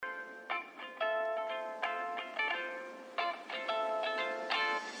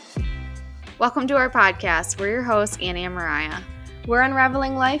Welcome to our podcast. We're your hosts, Annie and Mariah. We're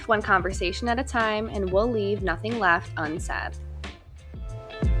unraveling life one conversation at a time, and we'll leave nothing left unsaid.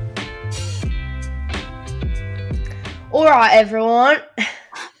 All right, everyone.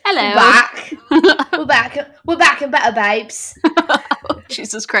 Hello. We're back. We're back and better, babes. Oh,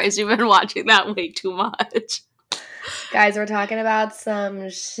 Jesus Christ, you've been watching that way too much. Guys, we're talking about some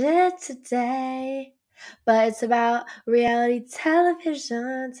shit today, but it's about reality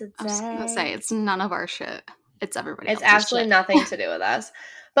television today. I was going to say, it's none of our shit. It's everybody else's It's absolutely shit. nothing to do with us.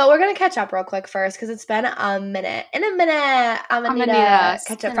 But we're going to catch up real quick first because it's been a minute. In a minute, I'm going to need to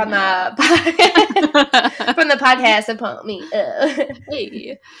catch up from the podcast and pump me up.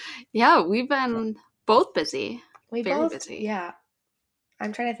 Hey. Yeah, we've been both busy. Very busy. Yeah.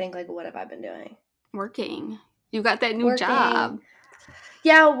 I'm trying to think, what have I been doing? Working. You got that new job.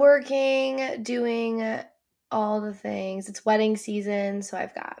 Yeah, working, doing all the things. It's wedding season, so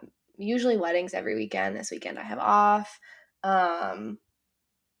I've got usually weddings every weekend. This weekend I have off.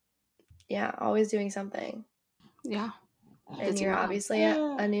 Yeah, always doing something. Yeah. And you're obviously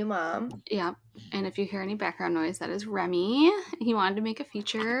a new mom. Yeah. And if you hear any background noise, that is Remy. He wanted to make a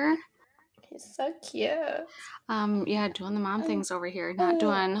feature. He's so cute. Yeah, doing the mom things over here. Not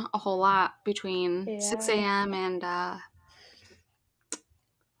doing a whole lot between 6 a.m. and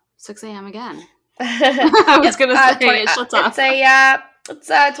 6 a.m. again. I was going to say, shut up. It's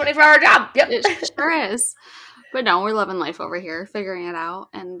a 24-hour job. Yep. It sure is. But no, we're loving life over here, figuring it out.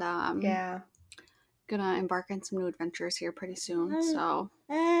 And gonna embark on some new adventures here pretty soon. So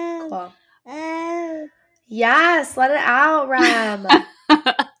cool. Yes, let it out, Ram.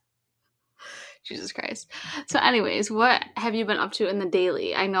 Jesus Christ. So anyways, what have you been up to in the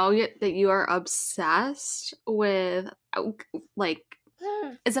daily? I know that you are obsessed with,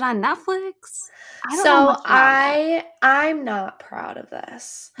 is it on Netflix? I'm not proud of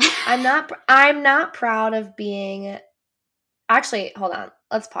this. I'm not proud of being. Actually, hold on.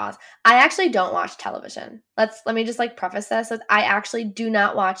 Let's pause. I actually don't watch television. Let me just preface this. I actually do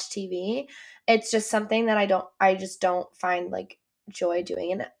not watch TV. It's just something that I just don't find joy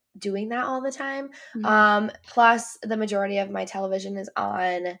doing that all the time. Mm-hmm. Plus the majority of my television is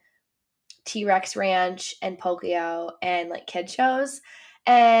on T-Rex Ranch and Pokio and kid shows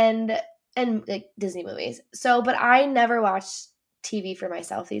and Disney movies. So, but I never watch TV for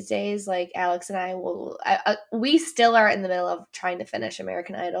myself these days. Alex and I we still are in the middle of trying to finish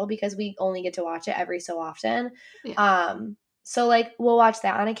American Idol because we only get to watch it every so often. Yeah. So we'll watch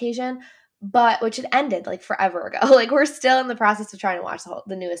that on occasion, which it ended forever ago. We're still in the process of trying to watch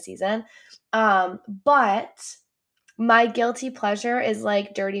the newest season. But my guilty pleasure is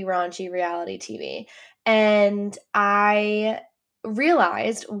dirty, raunchy reality TV. And I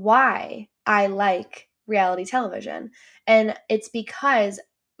realized why I like reality television. And it's because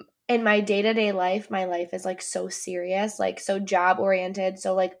in my day-to-day life, my life is so serious, so job-oriented,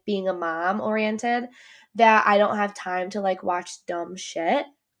 so being a mom-oriented, that I don't have time to watch dumb shit.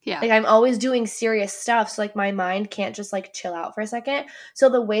 Yeah. I'm always doing serious stuff, so my mind can't just chill out for a second. So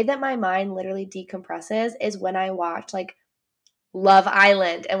the way that my mind literally decompresses is when I watch Love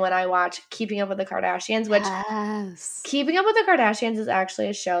Island and when I watch Keeping Up with the Kardashians, which Keeping Up with the Kardashians is actually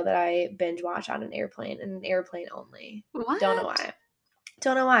a show that I binge watch on an airplane only. What? Don't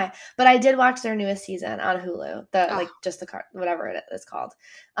know why. But I did watch their newest season on Hulu. Whatever it is called.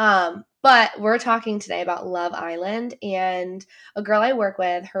 But we're talking today about Love Island, and a girl I work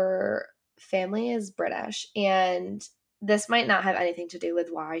with, her family is British, and this might not have anything to do with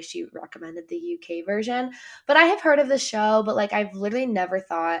why she recommended the UK version, but I have heard of the show, but I've literally never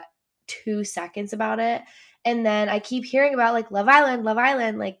thought 2 seconds about it. And then I keep hearing about Love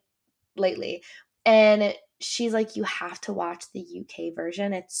Island lately. And she's you have to watch the UK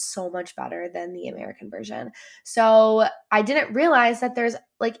version. It's so much better than the American version. So I didn't realize that there's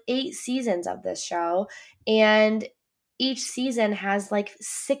 8 seasons of this show, and each season has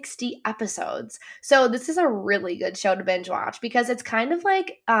 60 episodes. So this is a really good show to binge watch because it's kind of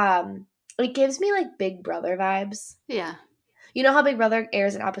it gives me Big Brother vibes. Yeah. You know how Big Brother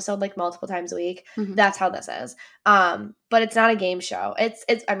airs an episode multiple times a week? Mm-hmm. That's how this is. But it's not a game show. It's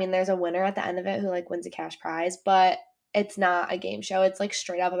there's a winner at the end of it who wins a cash prize, but it's not a game show. It's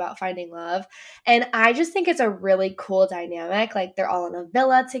straight up about finding love. And I just think it's a really cool dynamic. They're all in a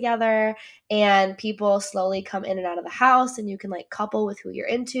villa together and people slowly come in and out of the house, and you can couple with who you're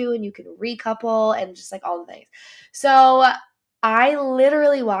into and you can recouple and just all the things. So I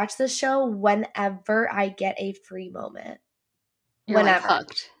literally watch this show whenever I get a free moment. You're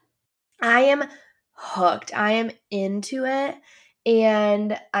hooked. I am hooked. I am into it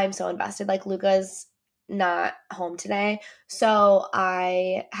and I'm so invested. Luca's not home today. So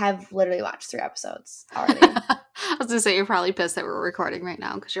I have literally watched 3 episodes already. I was gonna say you're probably pissed that we're recording right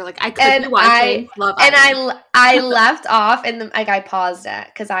now because you're like, I could be watching Love Island. And I left off and like I paused it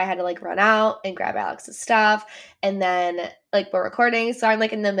because I had to like run out and grab Alex's stuff, and then like we're recording, so I'm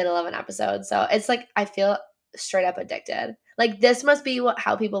like in the middle of an episode. So it's like I feel straight up addicted. Like this must be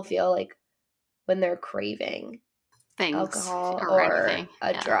how people feel like when they're craving things, alcohol or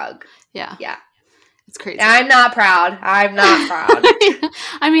a drug. Yeah. It's crazy. I'm not proud. I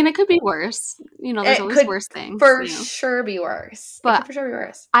mean, it could be worse. You know, there's always worse things. For sure be worse. But it could for sure be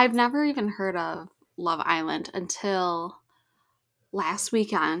worse. I've never even heard of Love Island until last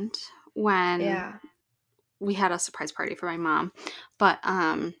weekend when we had a surprise party for my mom. But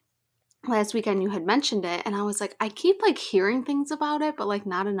last weekend you had mentioned it, and I was like, I keep like hearing things about it, but like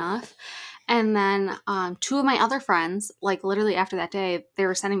not enough. And then 2 of my other friends, like literally after that day, they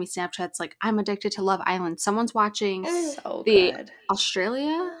were sending me Snapchats like, I'm addicted to Love Island. Someone's watching Australia.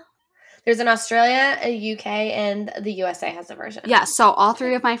 There's an Australia, a UK, and the USA has a version. Yeah, so all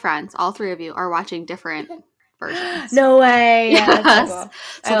 3 of my friends, all 3 of you are watching different versions. No way. Yes. Yeah, that's so cool.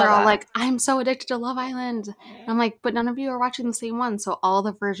 So they're all like, I'm so addicted to Love Island. And I'm like, but none of you are watching the same one, so all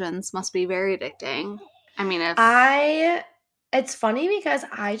the versions must be very addicting. I mean, it's funny because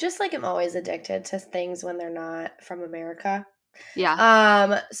I just like am always addicted to things when they're not from America.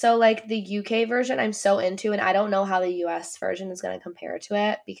 Yeah. So like the UK version I'm so into, and I don't know how the US version is going to compare to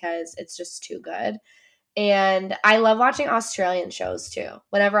it because it's just too good. And I love watching Australian shows too.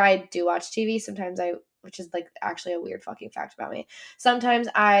 Whenever I do watch TV, sometimes which is like actually a weird fucking fact about me, sometimes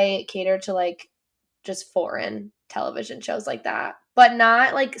I cater to like just foreign television shows like that. But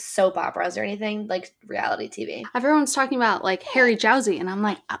not like soap operas or anything, like reality TV. Everyone's talking about like Harry Jowsey, and I'm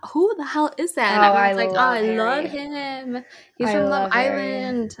like, who the hell is that? And everyone's I love him. He's from Love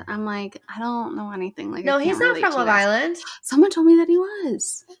Island. I'm like, I don't know anything. Like, no, he's not from Love Island. Someone told me that he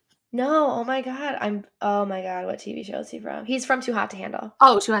was. No, oh my god, what TV show is he from? He's from Too Hot to Handle.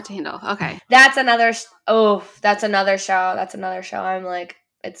 Oh, Too Hot to Handle. Okay, that's another show. That's another show. I'm like,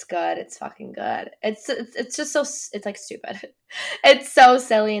 it's good. It's fucking good. It's just so, it's like stupid. It's so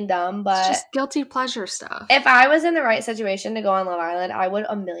silly and dumb, but it's just guilty pleasure stuff. If I was in the right situation to go on Love Island, I would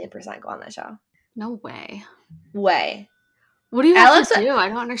 1,000,000% go on that show. No way. What do you have to do? I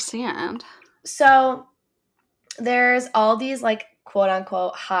don't understand. So there's all these like quote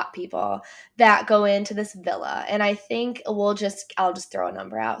unquote hot people that go into this villa, and I think I'll just throw a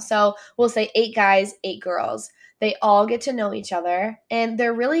number out. So we'll say 8 guys, 8 girls. They all get to know each other, and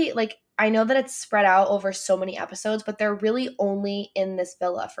they're really like, I know that it's spread out over so many episodes, but they're really only in this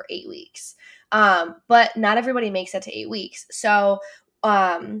villa for 8 weeks. But not everybody makes it to 8 weeks. So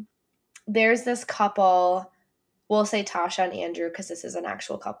there's this couple, we'll say Tasha and Andrew, because this is an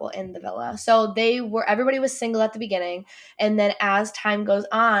actual couple in the villa. So everybody was single at the beginning, and then as time goes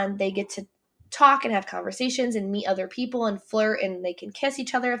on, they get to talk and have conversations and meet other people and flirt, and they can kiss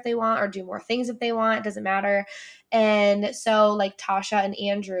each other if they want or do more things if they want. It doesn't matter. And so like Tasha and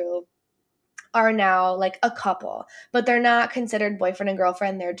Andrew are now like a couple, but they're not considered boyfriend and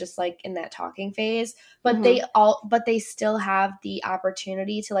girlfriend. They're just like in that talking phase, but they still have the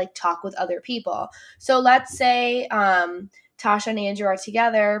opportunity to like talk with other people. So let's say Tasha and Andrew are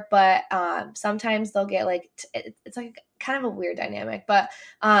together, but sometimes they'll get like it's like kind of a weird dynamic, but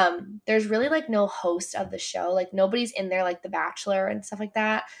there's really like no host of the show. Like nobody's in there like The Bachelor and stuff like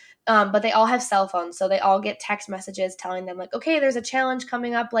that. But they all have cell phones, so they all get text messages telling them like, okay, there's a challenge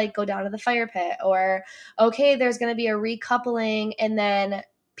coming up, like go down to the fire pit, or okay, there's going to be a recoupling, and then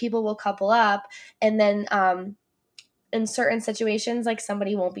people will couple up, and then in certain situations, like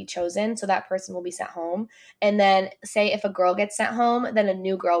somebody won't be chosen, so that person will be sent home. And then say if a girl gets sent home, then a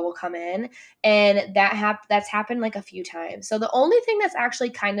new girl will come in, and that's happened like a few times. So the only thing that's actually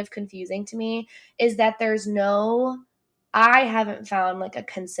kind of confusing to me is that I haven't found like a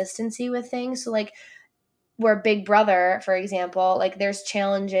consistency with things. So like where Big Brother, for example, like there's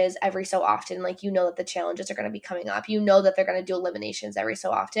challenges every so often. Like, you know that the challenges are going to be coming up. You know that they're going to do eliminations every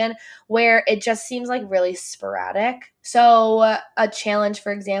so often, where it just seems like really sporadic. So a challenge,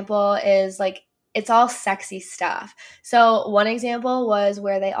 for example, is like, it's all sexy stuff. So one example was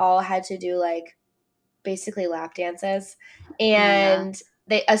where they all had to do like basically lap dances and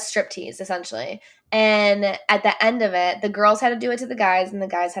a striptease essentially. And at the end of it, the girls had to do it to the guys and the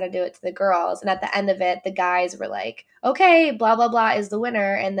guys had to do it to the girls. And at the end of it, the guys were like, okay, blah, blah, blah is the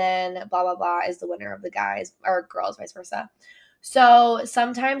winner. And then blah, blah, blah is the winner of the guys or girls, vice versa. So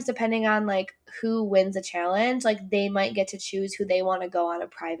sometimes depending on like who wins a challenge, like they might get to choose who they want to go on a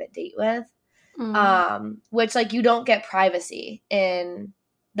private date with. Which like you don't get privacy in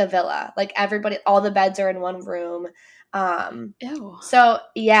the villa. Like everybody, all the beds are in one room. Ew. So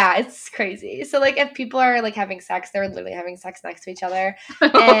yeah, it's crazy. So like if people are like having sex, they're literally having sex next to each other.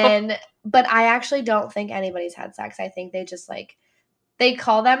 But I actually don't think anybody's had sex. I think they just like, they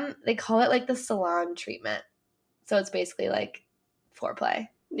call it like the salon treatment. So it's basically like foreplay.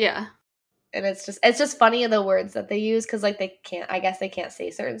 Yeah. And it's just funny the words that they use because like I guess they can't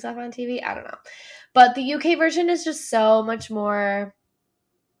say certain stuff on TV. I don't know. But the UK version is just so much more,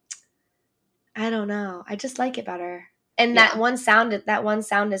 I don't know. I just like it better. And that one sound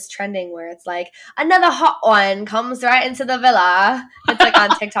is trending where it's like, another hot one comes right into the villa. It's like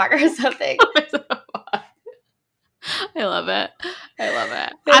on TikTok or something. I love it.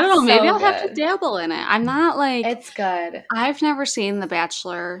 I don't know. Maybe I'll have to dabble in it. I'm not like, it's good. I've never seen The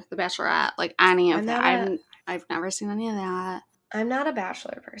Bachelor, The Bachelorette, like any of that. I've never seen any of that. I'm not a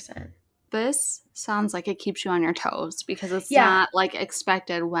Bachelor person. This sounds like it keeps you on your toes because it's not like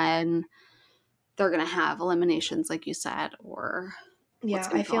expected when they're going to have eliminations, like you said, or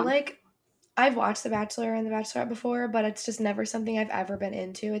I feel like I've watched The Bachelor and The Bachelorette before, but it's just never something I've ever been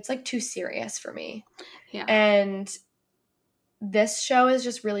into. It's like too serious for me. Yeah. And this show is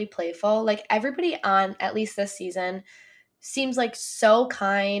just really playful. Like everybody on at least this season seems like so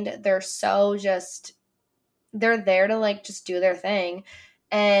kind. They're so they're there to like just do their thing.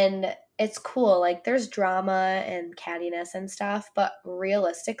 And it's cool. Like there's drama and cattiness and stuff, but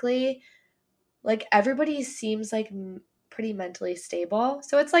realistically, like everybody seems like pretty mentally stable.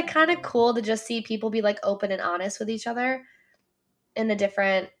 So it's like kind of cool to just see people be like open and honest with each other in a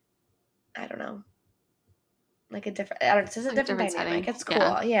different, I don't know. Like it's just a different dynamic. Setting. It's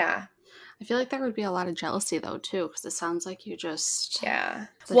cool. Yeah. I feel like there would be a lot of jealousy though too, because it sounds like you just the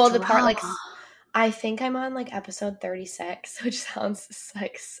part like I think I'm on like episode 36, which sounds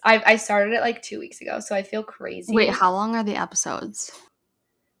like I started it like 2 weeks ago, so I feel crazy. Wait, how long are the episodes?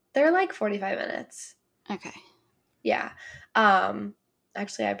 They're like 45 minutes. Okay. Yeah.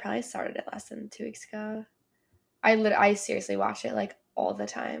 Actually, I probably started it less than 2 weeks ago. I seriously watch it like all the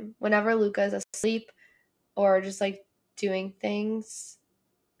time. Whenever Luca's asleep or just like doing things,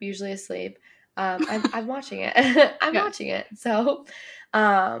 usually asleep, I'm watching it. Watching it. So,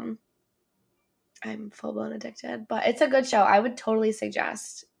 I'm full blown addicted, but it's a good show. I would totally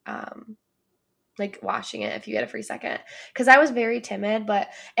suggest like watching it if you get a free second, because I was very timid,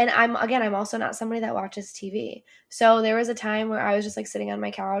 and I'm also not somebody that watches TV. So there was a time where I was just like sitting on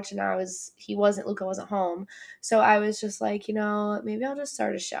my couch and Luca wasn't home, so I was just like, maybe I'll just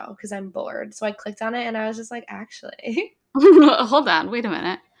start a show because I'm bored. So I clicked on it and I was just like, actually hold on, wait a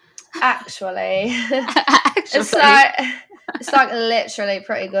minute. Actually. It's like literally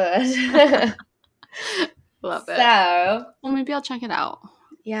pretty good. Love it. So well, maybe I'll check it out.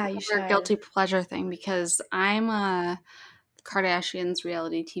 Yeah, you should. Guilty pleasure thing, because I'm a Kardashians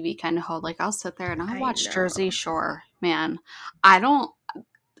reality TV kind of hoe. Like I'll sit there and I'll watch Jersey Shore. Man, I don't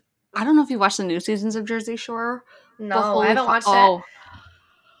know if you watch the new seasons of Jersey Shore. No, I haven't watched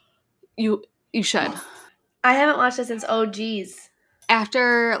it. You should. I haven't watched it since OGs.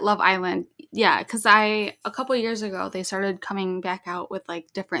 After Love Island, yeah, because a couple of years ago, they started coming back out with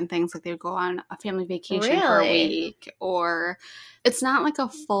like different things. Like they would go on a family vacation for a week, or it's not like a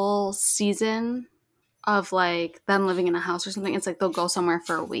full season of like them living in a house or something. It's like they'll go somewhere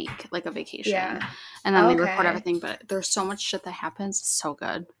for a week, like a vacation, and then they record everything. But there's so much shit that happens. It's so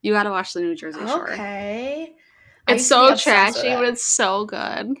good. You got to watch the new Jersey Shore. Okay. It's so trashy, but it's so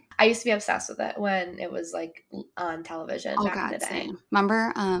good. I used to be obsessed with it when it was like on television back in the day. Same.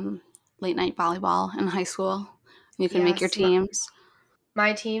 Remember late night volleyball in high school? You can make your teams.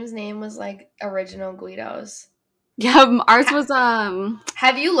 My team's name was like Original Guidos. Yeah, ours was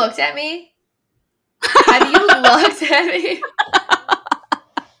Have you looked at me? Have you looked at me?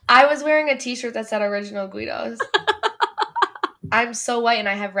 I was wearing a t-shirt that said Original Guidos. I'm so white and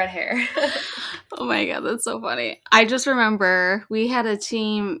I have red hair. Oh my God, that's so funny. I just remember we had a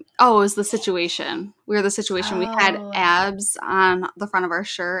team. Oh, it was The Situation. We were The Situation. We had abs on the front of our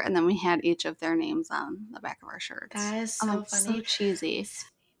shirt, and then we had each of their names on the back of our shirts. That is so funny. So cheesy.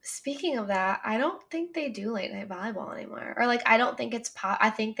 Speaking of that, I don't think they do late night volleyball anymore. Or like, I don't think it's I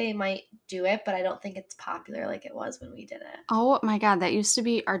think they might do it, but I don't think it's popular like it was when we did it. Oh my God, that used to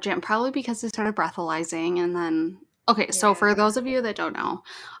be our gym. Probably because they started breathalyzing, and then... Okay, so for those of you that don't know,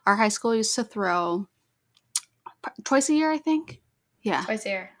 our high school used to throw twice a year, I think. Yeah. Twice a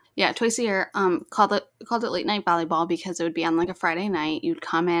year. Yeah, twice a year. Called it late night volleyball because it would be on like a Friday night. You'd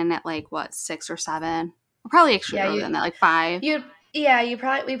come in at like 6 or 7. Or probably extra earlier than that, like 5. We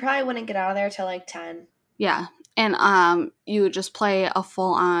probably wouldn't get out of there till like 10. Yeah. And you would just play a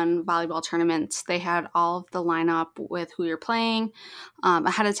full-on volleyball tournament. They had all of the lineup with who you're playing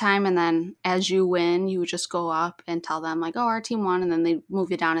ahead of time, and then as you win, you would just go up and tell them, like, oh, our team won, and then they move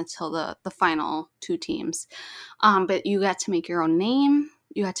you down until the final two teams. But you got to make your own name.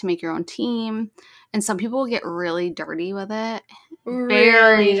 You had to make your own team. And some people get really dirty with it.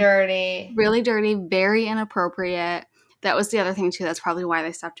 Really dirty. Really dirty, very inappropriate. That was the other thing, too. That's probably why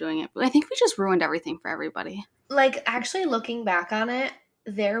they stopped doing it. But I think we just ruined everything for everybody. Like, actually looking back on it,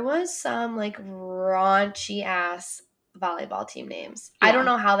 there was some, like, raunchy-ass volleyball team names. Yeah. I don't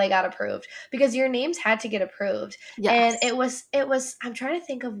know how they got approved. Because your names had to get approved. Yes. And it was, I'm trying to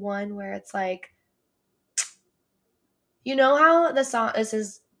think of one where it's like, you know how the song, this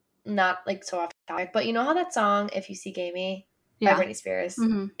is not, like, so off topic, but you know how that song, If You See Gay Me, by Britney Spears,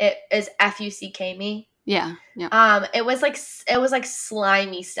 it is F-U-C-K Me? Yeah. Yeah. It was like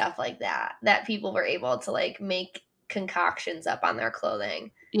slimy stuff like that people were able to like make concoctions up on their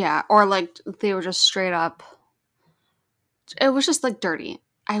clothing. Yeah, or like they were just straight up. It was just like dirty.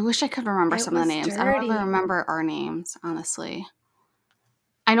 I wish I could remember some of the names. Dirty. I don't even remember our names, honestly.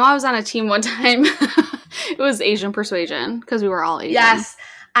 I know I was on a team one time. It was Asian Persuasion because we were all Asian. Yes,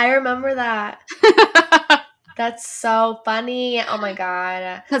 I remember that. That's so funny. Oh my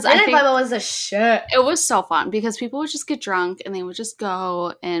god. Because I think volleyball was a shit. It was so fun because people would just get drunk and they would just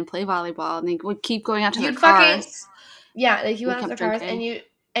go and play volleyball and they would keep going out to their cars. Yeah, like you went out to their cars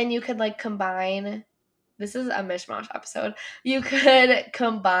and you could like combine. This is a mishmash episode. You could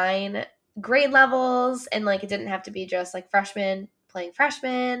combine grade levels and like it didn't have to be just like freshmen playing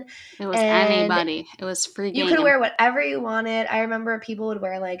freshmen. It was anybody. It was free game. You could wear whatever you wanted. I remember people would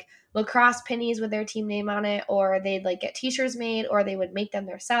wear like lacrosse pennies with their team name on it, or they'd like get t-shirts made, or they would make them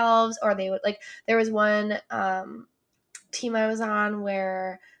themselves, or they would like, there was one team I was on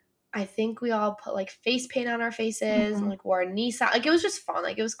where I think we all put like face paint on our faces and like wore knee socks. Like it was just fun.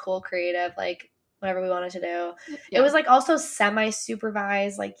 Like it was cool, creative, like whatever we wanted to do. Yeah. It was like also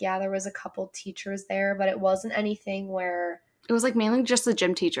semi-supervised. Like, yeah, there was a couple teachers there, but it wasn't anything where it was like mainly just the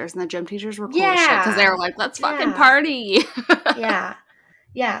gym teachers, and the gym teachers were cool as shit because they were like, let's fucking party.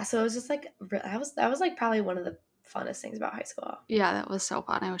 Yeah, so it was just like that was like probably one of the funnest things about high school. Yeah, that was so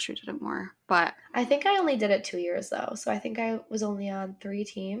fun. I wish we did it more, but I think I only did it 2 years though, so I think I was only on 3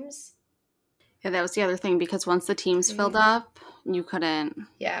 teams. Yeah, that was the other thing because once the teams filled up, you couldn't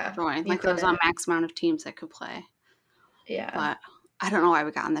join. Like there was a max amount of teams that could play. Yeah, but I don't know why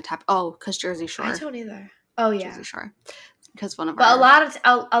we got on the top. Oh, because Jersey Shore. I don't either. Oh yeah, Jersey Shore. Because a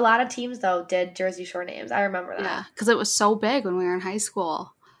lot of teams though did Jersey Shore names. I remember that. Yeah, because it was so big when we were in high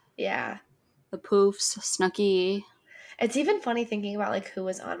school. Yeah, the Poofs, Snooki. It's even funny thinking about like who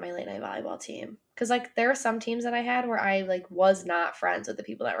was on my late night volleyball team because like there are some teams that I had where I like was not friends with the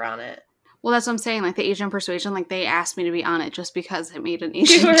people that were on it. Well, that's what I'm saying. Like the Asian Persuasion, like they asked me to be on it just because it made an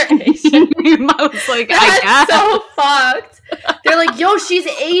Asian team. I was like, that's I guess. So fucked. They're like, yo, she's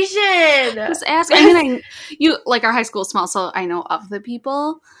Asian. Just ask. I mean, you like our high school is small, so I know of the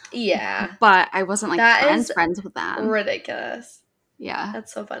people. Yeah, but I wasn't like friends with them. Ridiculous. Yeah,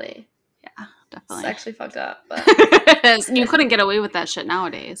 that's so funny. Yeah, definitely. It's actually fucked up. But you couldn't get away with that shit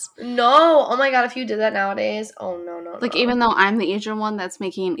nowadays. No. Oh my god, if you did that nowadays, oh no. Like even though I'm the Asian one that's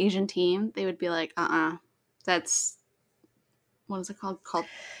making an Asian team, they would be like, that's what is it called? Cultural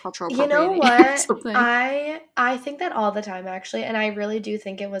appropriating. You know what? I think that all the time actually, and I really do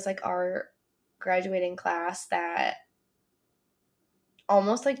think it was like our graduating class that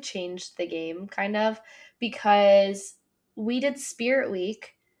almost like changed the game kind of, because we did Spirit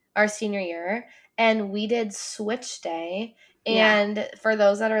Week our senior year and we did Switch Day. And for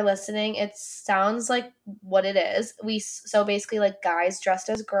those that are listening, it sounds like what it is. So basically like guys dressed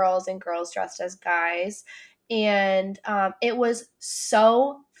as girls and girls dressed as guys. And it was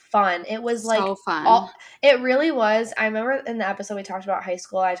so fun. It was like so fun. It really was. I remember in the episode we talked about high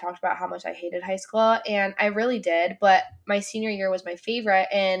school, I talked about how much I hated high school, and I really did. But my senior year was my favorite,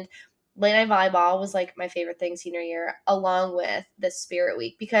 and late night volleyball was like my favorite thing senior year, along with the Spirit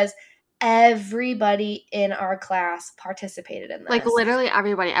Week, because everybody in our class participated in this. Like literally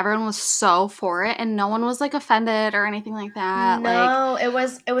everybody. Everyone was so for it, and no one was like offended or anything like that. No, it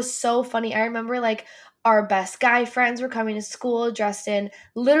was so funny. I remember like our best guy friends were coming to school dressed in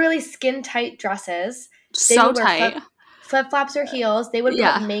literally skin tight dresses. So tight. Flip-flops or heels. They would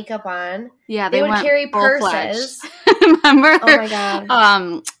put makeup on. Yeah, they would carry purses. Remember? Oh my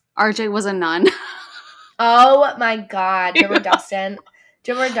god. RJ was a nun. Oh my god. Remember Dustin?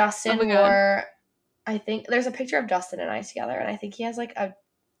 Do you remember Dustin wore, I think, there's a picture of Dustin and I together, and I think he has like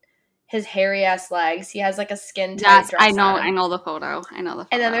his hairy ass legs. He has like a skin tight dress I know. on. I know the photo. And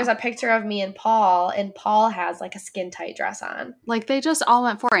then there's a picture of me and Paul has like a skin tight dress on. Like they just all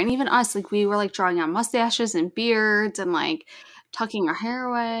went for it. And even us, like we were like drawing on mustaches and beards and like tucking our hair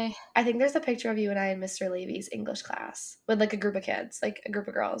away. I think there's a picture of you and I in Mr. Levy's English class with like a group of kids, like a group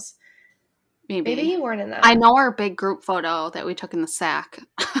of girls. Maybe you weren't in that. I know our big group photo that we took in the sack.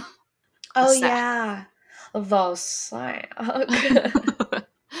 Oh yeah. The sack.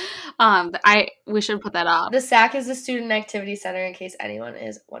 We should put that up. The SAC is the Student Activity Center, in case anyone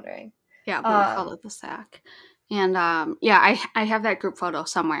is wondering. Yeah, but we call it the SAC. And I have that group photo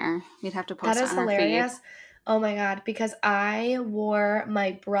somewhere. We'd have to post it on our feed. That is hilarious. Oh my god, because I wore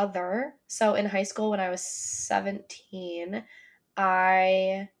my brother. So in high school when I was 17,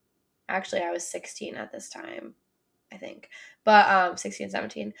 I was 16 at this time, I think. But 16,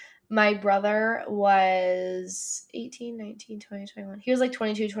 17. My brother was 18, 19, 20, 21. He was like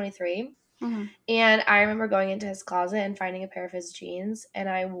 22, 23. Mm-hmm. And I remember going into his closet and finding a pair of his jeans. And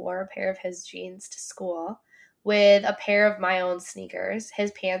I wore a pair of his jeans to school with a pair of my own sneakers.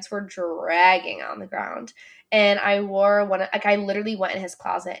 His pants were dragging on the ground. And I wore one, like I literally went in his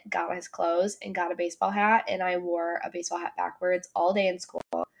closet, got his clothes, and got a baseball hat. And I wore a baseball hat backwards all day in school.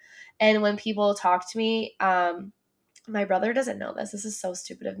 And when people talk to me, my brother doesn't know this. This is so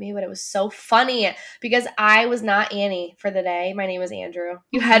stupid of me, but it was so funny because I was not Annie for the day. My name was Andrew.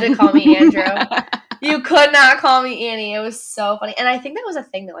 You had to call me Andrew. You could not call me Annie. It was so funny. And I think that was a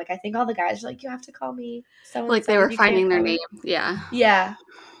thing that, like, I think all the guys were like, you have to call me so. Like they were finding their name. Yeah. Yeah.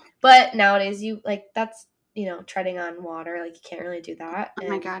 But nowadays, that's, treading on water. Like, you can't really do that. Oh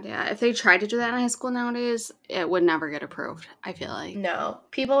my God, yeah. If they tried to do that in high school nowadays, it would never get approved, I feel like. No.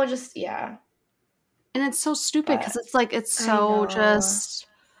 People would just, yeah. And it's so stupid because it's like, it's so just...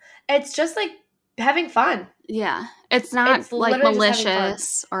 It's just like having fun. Yeah. It's not like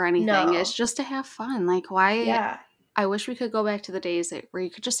malicious or anything. No. It's just to have fun. Like, why... Yeah. I wish we could go back to the days where you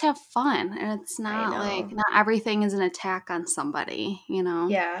could just have fun. And it's not like, not everything is an attack on somebody,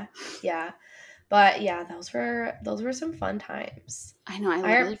 Yeah. Yeah. But yeah, those were some fun times. I know.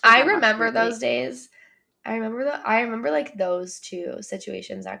 I remember those days. I remember like those two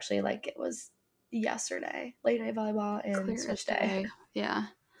situations actually, like it was yesterday, late night volleyball and switch day. Yeah.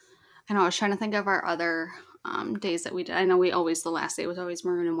 I know. I was trying to think of our other days that we did. I know the last day was always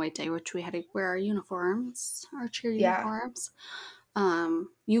maroon and white day, which we had to wear our uniforms, our cheer uniforms.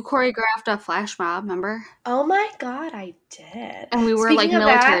 You choreographed a flash mob, remember? Oh my God, I did. And we were like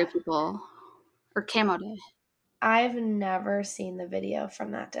military people. Or camo day. I've never seen the video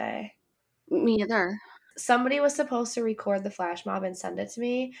from that day. Me either. Somebody was supposed to record the flash mob and send it to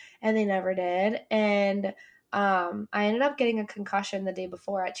me, and they never did. And I ended up getting a concussion the day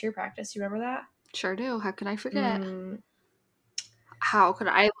before at cheer practice. You remember that? Sure do. How could I forget? How could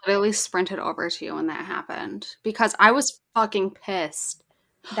I literally sprinted over to you when that happened? Because I was fucking pissed.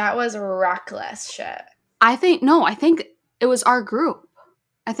 That was reckless shit. I think it was our group.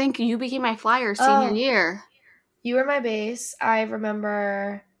 I think you became my flyer senior year. You were my base. I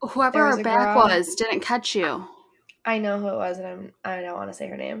remember whoever our back was didn't catch you. I know who it was, and I don't want to say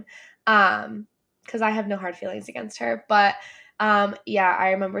her name, because I have no hard feelings against her. But yeah, I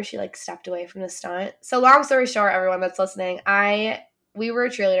remember she like stepped away from the stunt. So long story short, everyone that's listening, we were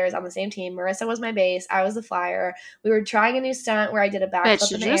cheerleaders on the same team. Marissa was my base. I was the flyer. We were trying a new stunt where I did a backflip in the air.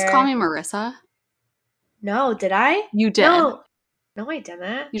 Did you just call me Marissa? No, did I? You did. No, I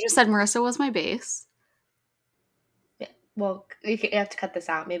didn't. You just said Marissa was my base. Yeah. Well, you have to cut this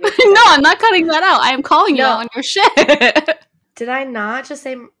out. Maybe. No, I'm not cutting that out. I am calling you out on your shit. Did I not just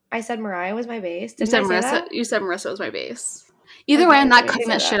say I said Mariah was my base? You said Marissa. You said Marissa was my base. Either way, I'm not cutting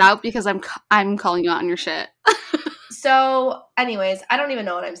that shit out because I'm calling you out on your shit. So, anyways, I don't even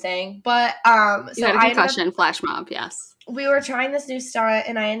know what I'm saying, but you had a concussion, flash mob, yes. We were trying this new stunt,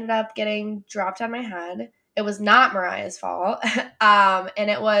 and I ended up getting dropped on my head. It was not Mariah's fault, and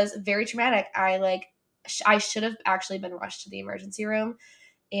it was very traumatic. I should have actually been rushed to the emergency room,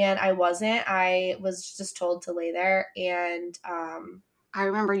 and I wasn't. I was just told to lay there, and I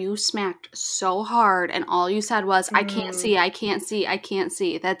remember you smacked so hard, and all you said was, I can't see, I can't see, I can't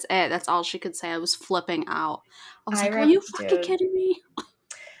see. That's it. That's all she could say. I was flipping out. I was like, are you fucking kidding me?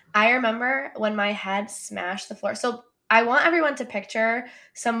 I remember when my head smashed the floor. So I want everyone to picture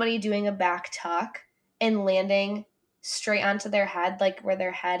somebody doing a back tuck and landing straight onto their head, like where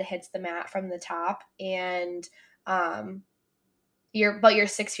their head hits the mat from the top, and you're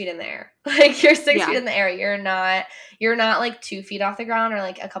 6 feet in the air. Like you're 6 feet in the air. You're not like 2 feet off the ground or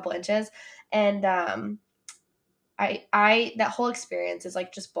like a couple inches. And I that whole experience is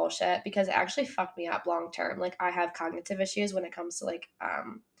like just bullshit because it actually fucked me up long term. Like I have cognitive issues when it comes to like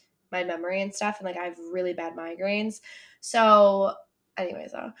my memory and stuff. And like I have really bad migraines. So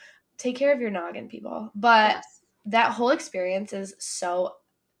anyways, take care of your noggin, people. But that whole experience is so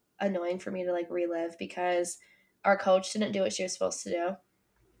annoying for me to like relive because our coach didn't do what she was supposed to do.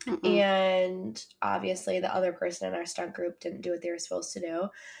 And obviously the other person in our stunt group didn't do what they were supposed to do.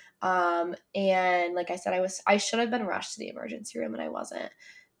 And like I said, I should have been rushed to the emergency room and I wasn't.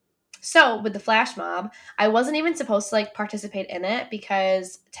 So with the flash mob, I wasn't even supposed to like participate in it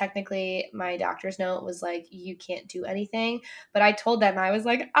because technically my doctor's note was like, you can't do anything. But I told them, I was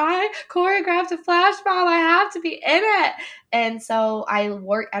like, I choreographed a flash mob. I have to be in it. And so I don't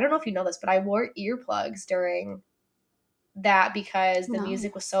know if you know this, but I wore earplugs during that because the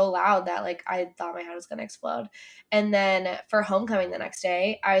music was so loud that like I thought my head was gonna explode. And then for homecoming the next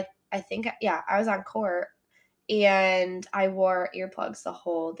day, I think I was on court and I wore earplugs the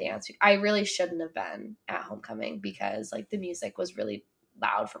whole dance. I really shouldn't have been at homecoming because like the music was really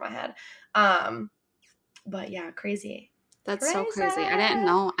loud for my head. But yeah, crazy. That's so crazy. I didn't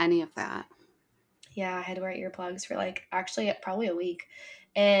know any of that. Yeah, I had to wear earplugs for like actually probably a week.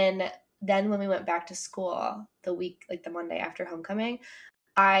 And then when we went back to school the Monday after homecoming,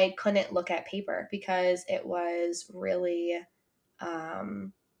 I couldn't look at paper because it was really,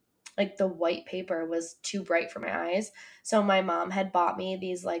 like the white paper was too bright for my eyes. So my mom had bought me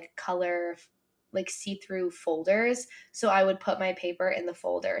these like color, like see-through folders. So I would put my paper in the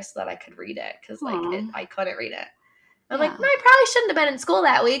folder so that I could read it because I couldn't read it. I'm like, no, I probably shouldn't have been in school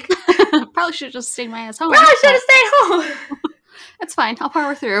that week. Probably should have just stayed my ass home. Probably should have stayed home. It's fine. I'll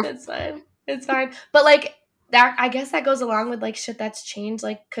power through. It's fine. But like that, I guess that goes along with like shit that's changed.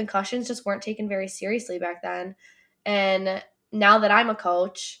 Like concussions just weren't taken very seriously back then. And now that I'm a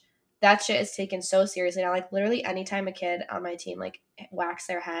coach, that shit is taken so seriously now. Like literally anytime a kid on my team like whacks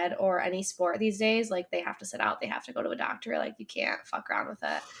their head or any sport these days, like they have to sit out. They have to go to a doctor. Like you can't fuck around with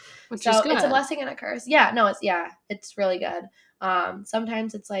it. Which is good. It's a blessing and a curse. Yeah, no, it's really good.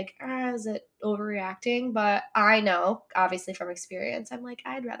 Sometimes it's like, is it overreacting? But I know, obviously from experience, I'm like,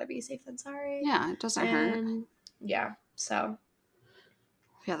 I'd rather be safe than sorry. Yeah, it doesn't hurt. Yeah, so.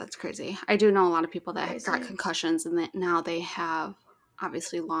 Yeah, that's crazy. I do know a lot of people that got concussions and that now they have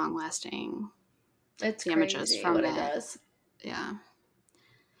obviously long-lasting damages from what it does. Yeah.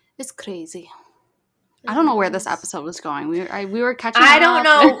 It's crazy. I don't know where this episode was going. We were catching up. I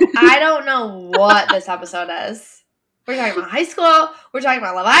don't know what this episode is. We're talking about high school. We're talking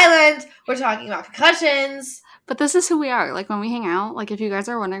about Love Island. We're talking about concussions. But this is who we are. Like when we hang out, like if you guys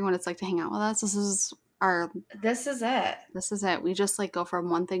are wondering what it's like to hang out with us, this is it. This is it. We just like go from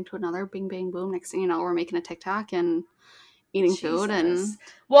one thing to another, bing, bang, boom. Next thing you know, we're making a TikTok and eating food. And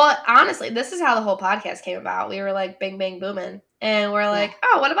well, honestly, this is how the whole podcast came about. We were like bing, bang, booming. And we're like,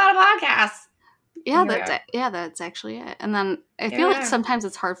 oh, what about a podcast? Yeah, that's actually it. And then I feel like sometimes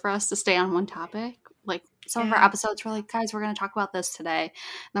it's hard for us to stay on one topic. Like some of our episodes, we're like, guys, we're going to talk about this today. And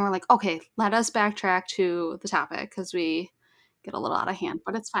then we're like, okay, let us backtrack to the topic because we get a little out of hand.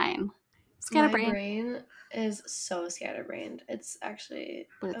 But it's fine. Scatterbrain. My brain is so scatterbrained. It's actually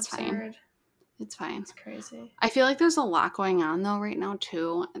absurd. Fine. It's fine. It's crazy. I feel like there's a lot going on though right now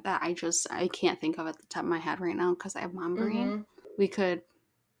too that I can't think of at the top of my head right now because I have mom brain. Mm-hmm. We could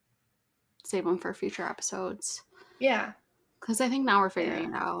save them for future episodes. Yeah. Because I think now we're figuring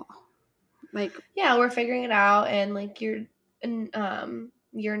it out. Like, yeah, we're figuring it out, and like you're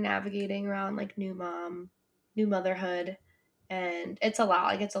navigating around like new motherhood, and it's a lot.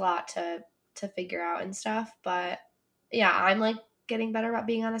 Like it's a lot to figure out and stuff. But yeah, I'm like getting better about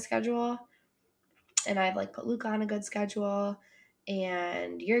being on a schedule, and I've like put Luca on a good schedule,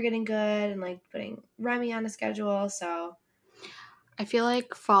 and you're getting good, and like putting Remy on a schedule. So I feel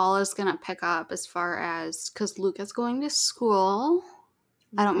like fall is gonna pick up as far as because Luca's going to school.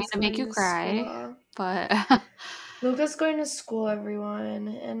 I don't mean to make you cry, but Luca's going to school, everyone,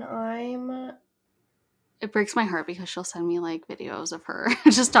 and it breaks my heart because she'll send me like videos of her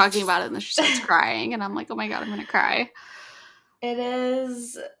just talking about it and then she starts crying and I'm like, oh my God, I'm gonna cry. It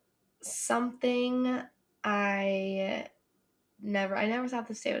is something I never thought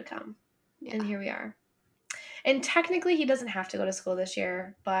this day would come. Yeah. And here we are. And technically he doesn't have to go to school this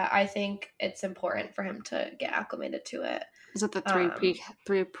year, but I think it's important for him to get acclimated to it. Is it the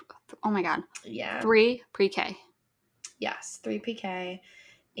three? Oh my God. Yeah. 3 pre-K. Yes, 3 PK.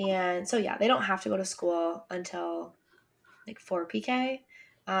 And so, yeah, they don't have to go to school until like 4 PK.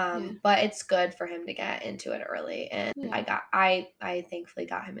 But it's good for him to get into it early. And I thankfully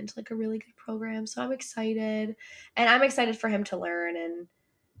got him into like a really good program. So I'm excited. And I'm excited for him to learn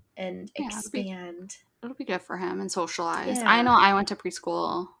and expand. It'll be good for him and socialize. Yeah. I know I went to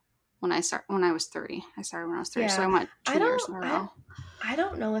preschool when I was 3. I started when I was 3, so I went 2 years in a row. I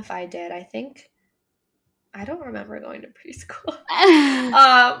don't know if I did. I don't remember going to preschool.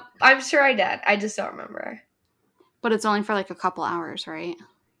 I'm sure I did. I just don't remember. But it's only for like a couple hours, right?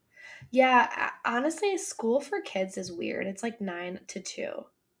 Yeah, honestly, school for kids is weird. It's like 9 to 2.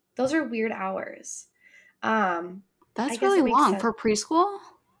 Those are weird hours. That's really long for preschool?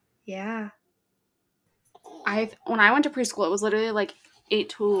 Yeah. When I went to preschool, it was literally like 8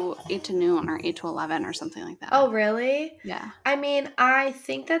 to noon or 8 to 11 or something like that. Oh, really? Yeah. I mean, I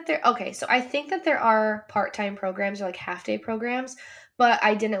think that I think that there are part-time programs or like half-day programs, but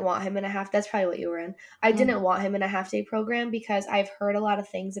I didn't want him in a half. That's probably what you were in. I didn't want him in a half-day program because I've heard a lot of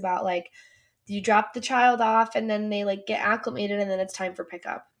things about like you drop the child off and then they like get acclimated and then it's time for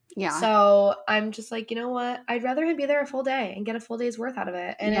pickup. Yeah. So I'm just like, you know what? I'd rather him be there a full day and get a full day's worth out of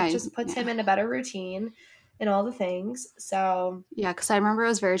it. And it just puts him in a better routine and all the things. So yeah, because I remember it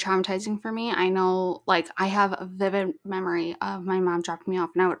was very traumatizing for me. I know, like, I have a vivid memory of my mom dropping me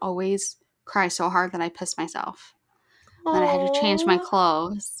off, and I would always cry so hard that I pissed myself. Aww. Then I had to change my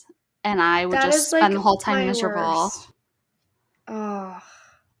clothes, and I would just spend the whole time miserable. Oh,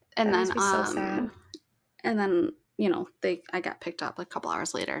 and then so sad. And then I got picked up like a couple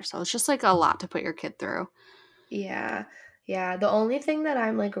hours later, so it's just like a lot to put your kid through. Yeah. The only thing that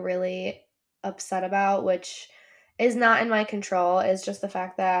I'm like really upset about, which is not in my control, is just the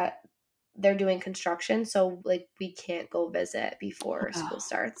fact that they're doing construction, so like we can't go visit before school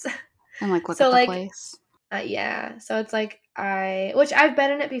starts. And like look at the place. Yeah, so it's like which I've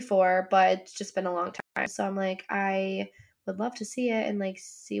been in it before, but it's just been a long time. So I'm like, I would love to see it and like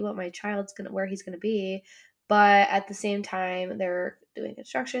see what my child's where he's gonna be, but at the same time they're doing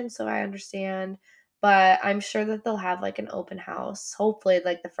construction, so I understand. But I'm sure that they'll have like an open house, hopefully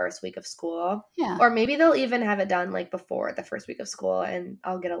like the first week of school. Yeah. Or maybe they'll even have it done like before the first week of school, and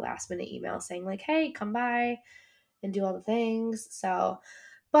I'll get a last minute email saying like, hey, come by and do all the things. So,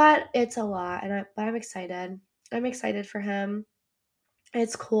 but it's a lot, but I'm excited. I'm excited for him.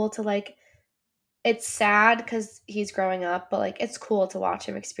 It's cool to like, it's sad because he's growing up, but like it's cool to watch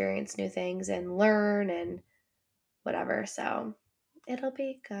him experience new things and learn and whatever. So it'll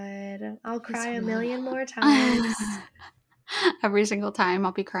be good. I'll cry a million more times. Every single time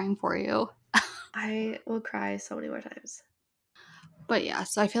I'll be crying for you. I will cry so many more times. But yeah,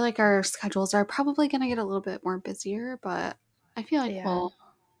 so I feel like our schedules are probably going to get a little bit more busier, but I feel like we'll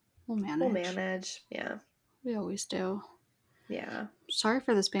manage. We'll manage, yeah. We always do. Yeah. Sorry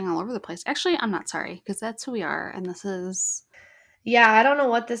for this being all over the place. Actually, I'm not sorry, because that's who we are, and this is... Yeah, I don't know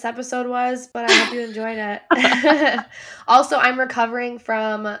what this episode was, but I hope you enjoyed it. Also, I'm recovering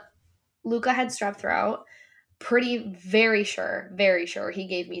from... Luca had strep throat. Very sure he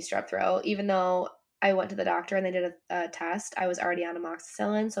gave me strep throat, even though I went to the doctor and they did a test. I was already on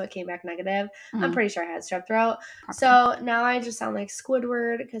amoxicillin, so it came back negative. I'm pretty sure I had strep throat. Probably. So now I just sound like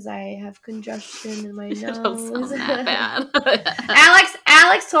Squidward because I have congestion in my nose. Don't sound that bad.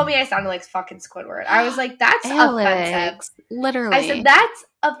 Alex told me I sounded like fucking Squidward. I was like, that's offensive. Literally. I said, that's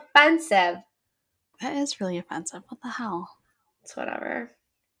offensive. That is really offensive. What the hell? It's whatever.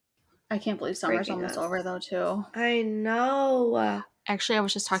 I can't believe summer's almost over, though, too. I know. Actually, I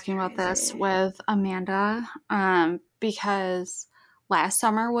was just talking about this with Amanda because last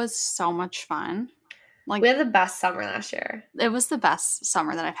summer was so much fun. Like, we had the best summer last year. It was the best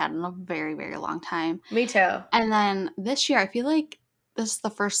summer that I've had in a very, very long time. Me too. And then this year, I feel like this is the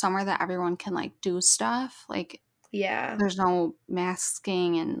first summer that everyone can, like, do stuff. Like, yeah, there's no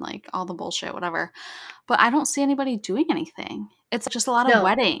masking and, like, all the bullshit, whatever. But I don't see anybody doing anything. It's just a lot of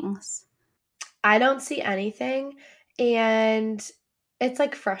weddings. I don't see anything, and it's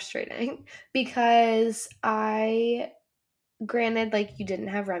like frustrating because granted, like, you didn't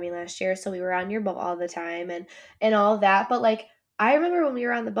have Remy last year, so we were on your boat all the time and all of that, but like I remember when we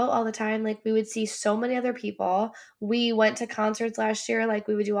were on the boat all the time, like we would see so many other people. We went to concerts last year, like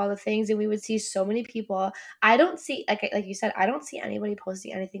we would do all the things and we would see so many people. I don't see, like you said, I don't see anybody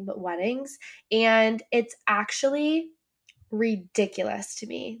posting anything but weddings, and it's actually ridiculous to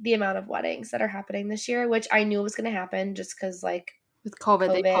me the amount of weddings that are happening this year, which I knew was going to happen just because like with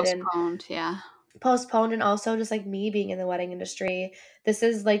COVID they postponed. Postponed, and also just like me being in the wedding industry, this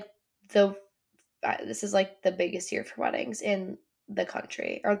is like the biggest year for weddings in the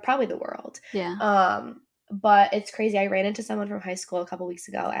country or probably the world. But it's crazy. I ran into someone from high school a couple weeks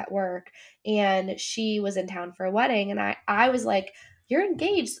ago at work, and she was in town for a wedding, and I was like, you're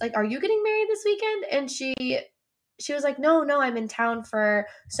engaged, like, are you getting married this weekend? And she was like, no, I'm in town for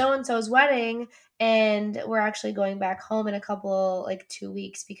so-and-so's wedding, and we're actually going back home in a couple, like 2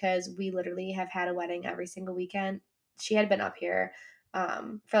 weeks, because we literally have had a wedding every single weekend. She had been up here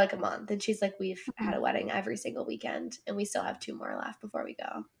for like a month. And she's like, we've had a wedding every single weekend and we still have 2 more left before we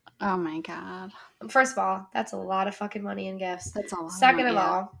go. Oh my God. First of all, that's a lot of fucking money in gifts. That's a lot. Second of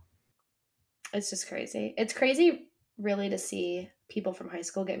all, it's just crazy. It's crazy really to see people from high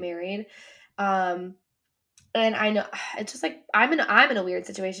school get married. And I know it's just like I'm in a weird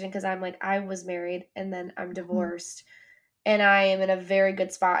situation because I'm like, I was married and then I'm divorced and I am in a very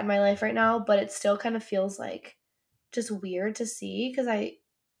good spot in my life right now, but it still kind of feels like just weird to see because I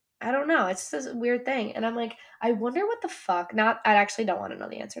don't know. It's just a weird thing. And I'm like, I wonder what the fuck. I actually don't want to know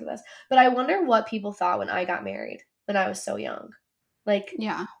the answer to this, but I wonder what people thought when I got married when I was so young. Like,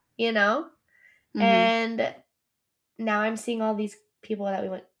 yeah. You know? Mm-hmm. And now I'm seeing all these people that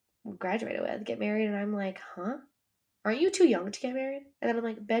we graduated with get married. And I'm like, huh? Aren't you too young to get married? And then I'm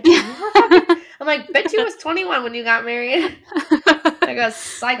like, bet you were fucking, I'm like, bet you was 21 when you got married. Like a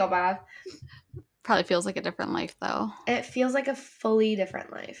psychopath. Probably feels like a different life, though. It feels like a fully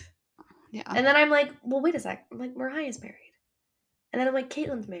different life. Yeah. And then I'm like, well, wait a sec. I'm like, Mariah's married. And then I'm like,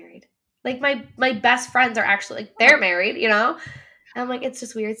 Caitlin's married. Like, my best friends are actually, like, they're married, you know? And I'm like, it's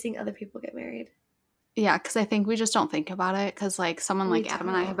just weird seeing other people get married. Yeah, because I think we just don't think about it. Because, like, someone like Adam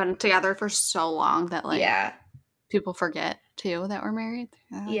and I have been together for so long that, like, people forget, too, that we're married.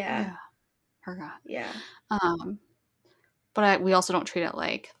 Yeah. Forgot. Yeah. But we also don't treat it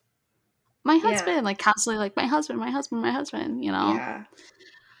like my husband, like constantly like my husband, you know? Yeah.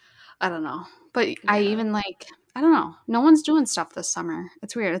 I don't know. But I even like, I don't know. No one's doing stuff this summer.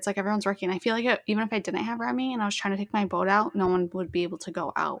 It's weird. It's like everyone's working. I feel like even if I didn't have Remy and I was trying to take my boat out, no one would be able to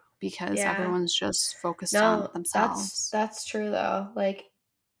go out because everyone's just focused on themselves. That's true though. Like,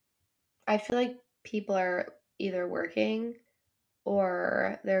 I feel like people are either working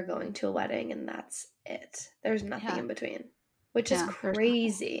or they're going to a wedding and that's it. There's nothing in between, which is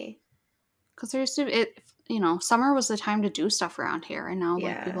crazy. Because there used to summer was the time to do stuff around here, and now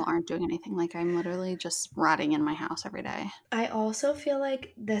like people aren't doing anything. Like I'm literally just rotting in my house every day. I also feel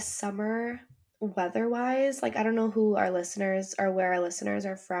like this summer, weather-wise, like I don't know who our listeners or where our listeners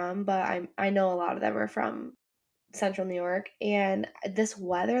are from, but I know a lot of them are from Central New York, and this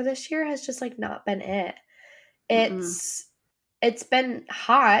weather this year has just like not been it. It's been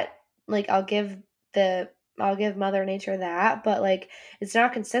hot. Like I'll give Mother Nature that, but like it's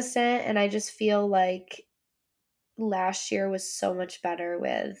not consistent, and I just feel like last year was so much better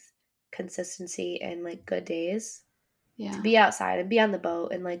with consistency and like good days. Yeah. To be outside and be on the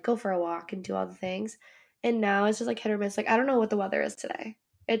boat and like go for a walk and do all the things. And now it's just like hit or miss. Like I don't know what the weather is today.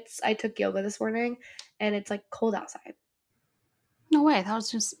 I took yoga this morning and it's like cold outside. No way. That was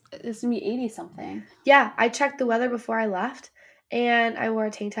just it's gonna be 80 something. Yeah, I checked the weather before I left and I wore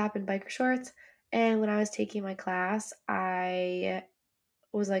a tank top and biker shorts. And when I was taking my class, I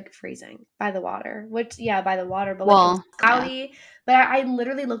was like freezing by the water, but like it's cloudy. Yeah. But I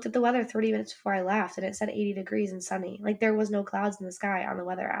literally looked at the weather 30 minutes before I left and it said 80 degrees and sunny. Like there was no clouds in the sky on the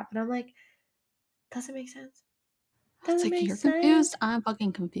weather app. And I'm like, doesn't make sense. It's like you're confused. I'm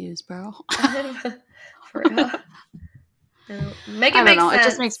fucking confused, bro. For real. No. I don't know. Sense. It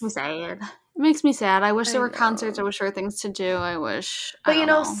just makes me sad. It makes me sad. I wish there were concerts. I wish there were things to do. But you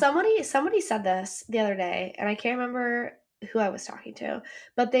know, somebody said this the other day, and I can't remember who I was talking to,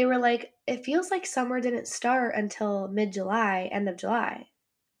 but they were like, it feels like summer didn't start until mid-July, end of July.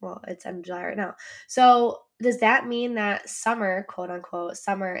 Well, it's end of July right now. So does that mean that summer, quote unquote,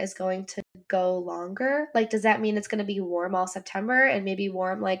 summer is going to go longer? Like, does that mean it's going to be warm all September and maybe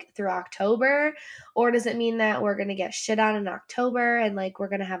warm like through October? Or does it mean that we're going to get shit on in October and like we're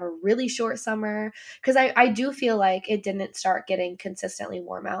going to have a really short summer? Because I do feel like it didn't start getting consistently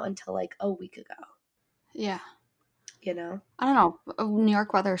warm out until like a week ago. Yeah. You know? I don't know. New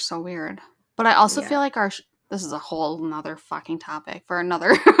York weather is so weird. But I also feel like this is a whole nother fucking topic for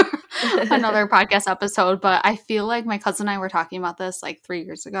another another podcast episode. But I feel like my cousin and I were talking about this like 3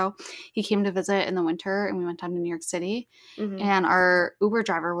 years ago. He came to visit in the winter and we went down to New York City. Mm-hmm. And our Uber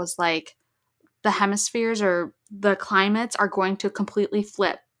driver was like, the hemispheres or the climates are going to completely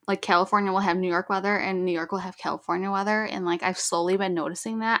flip. Like California will have New York weather and New York will have California weather. And like I've slowly been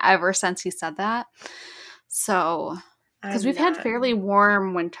noticing that ever since he said that. So... Because we've had fairly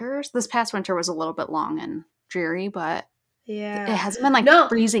warm winters. This past winter was a little bit long and dreary, but it hasn't been like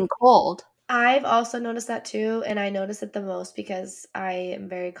freezing cold. I've also noticed that too, and I notice it the most because I am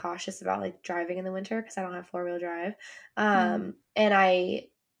very cautious about like driving in the winter because I don't have 4-wheel drive. And I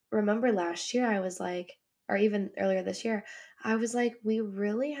remember last year I was like, or even earlier this year, I was like, we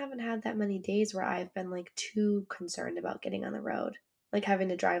really haven't had that many days where I've been like too concerned about getting on the road. Like having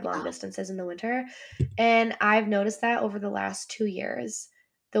to drive long distances in the winter. And I've noticed that over the last 2 years,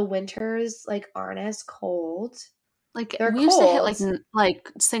 the winters like aren't as cold Like, we used to hit, like,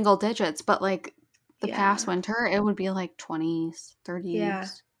 single digits, but, like, the past winter, it would be, like, 20s, 30s. Yeah.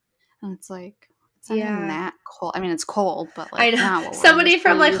 And it's, like, it's not even that cold. I mean, it's cold, but, like, I know. Somebody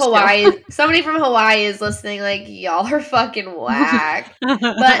from, like, Hawaii, somebody from Hawaii is listening, like, y'all are fucking whack.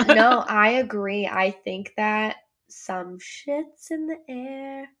 But, no, I agree. I think that some shit's in the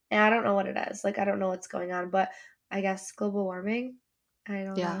air. And I don't know what it is. Like, I don't know what's going on, but I guess global warming. I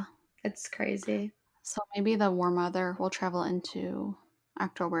don't know. It's crazy. So maybe the warm weather will travel into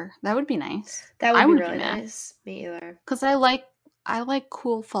October. That would be nice. That would be really nice. Me either. Because I like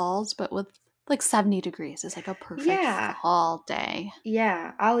cool falls, but with like 70 degrees is like a perfect fall day.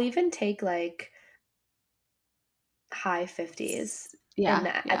 Yeah. I'll even take like high 50s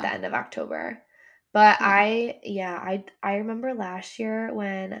at the end of October. But I remember last year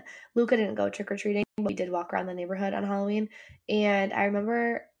when Luca didn't go trick-or-treating, but we did walk around the neighborhood on Halloween. And I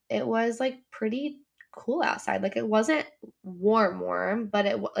remember it was like pretty cool outside. Like it wasn't warm, but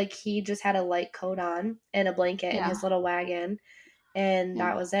it like he just had a light coat on and a blanket in his little wagon. And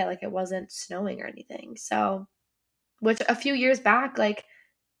that was it. Like it wasn't snowing or anything. So, which a few years back, like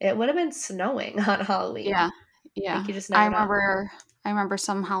it would have been snowing on Halloween. Yeah. Yeah. Like, you just never know. I remember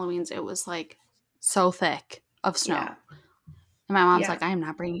some Halloweens it was like so thick of snow. Yeah. And my mom's like, I am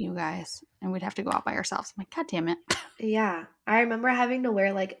not bringing you guys. And we'd have to go out by ourselves. I'm like, God damn it. Yeah. I remember having to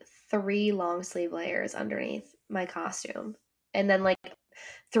wear like 3 long sleeve layers underneath my costume. And then like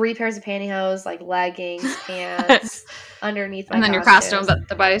 3 pairs of pantyhose, like leggings, pants underneath my costume. And then your costume,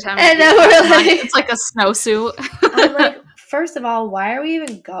 but by the time it's like a snowsuit. I'm like, first of all, why are we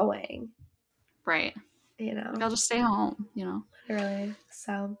even going? Right. You know. I'll just stay home, you know. Literally.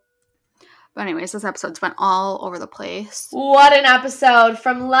 So. But anyways, this episode's went all over the place. What an episode.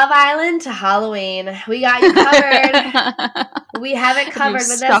 From Love Island to Halloween. We got you covered. We haven't covered with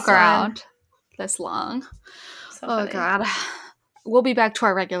this stuck around this long. So funny. God. We'll be back to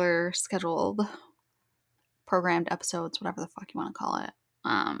our regular scheduled programmed episodes, whatever the fuck you want to call it,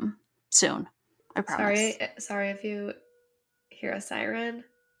 soon. I promise. Sorry if you hear a siren.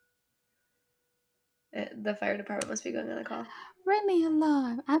 The fire department must be going on a call. Ring the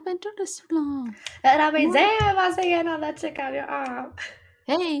alarm. I've been doing this too long. And I've been saying about saying all that chick on your arm.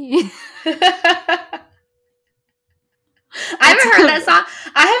 Hey. I haven't heard that song.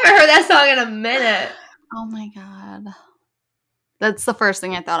 I haven't heard that song in a minute. Oh my God. That's the first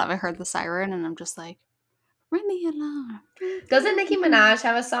thing I thought of. I heard the siren and I'm just like, ring the alarm. Doesn't Nicki Minaj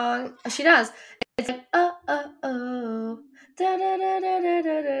have a song? She does. It's like, oh, oh, oh. Da, da, da, da, da,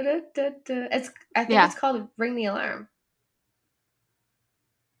 da, da, da, da. I think it's called Ring the Alarm.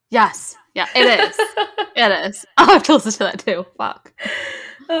 Yes. Yeah, it is. It is. I'll have to listen to that too. Fuck.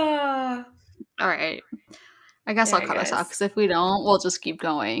 All right. I guess I'll cut us off because if we don't, we'll just keep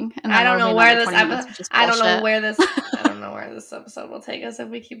going. And I don't know where this episode. I don't know where this episode will take us if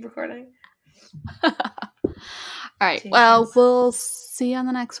we keep recording. All right. Jesus. Well, we'll see you on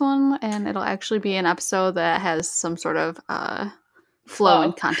the next one, and it'll actually be an episode that has some sort of flow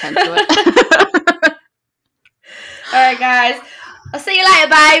and content to it. All right, guys. I'll see you later,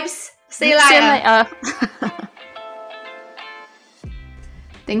 babes. See you later.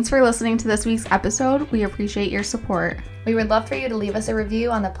 Thanks for listening to this week's episode. We appreciate your support. We would love for you to leave us a review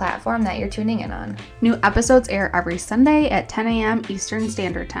on the platform that you're tuning in on. New episodes air every Sunday at 10 a.m. Eastern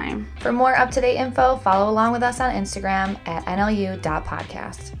Standard Time. For more up-to-date info, follow along with us on Instagram at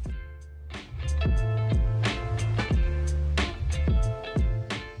nlu.podcast.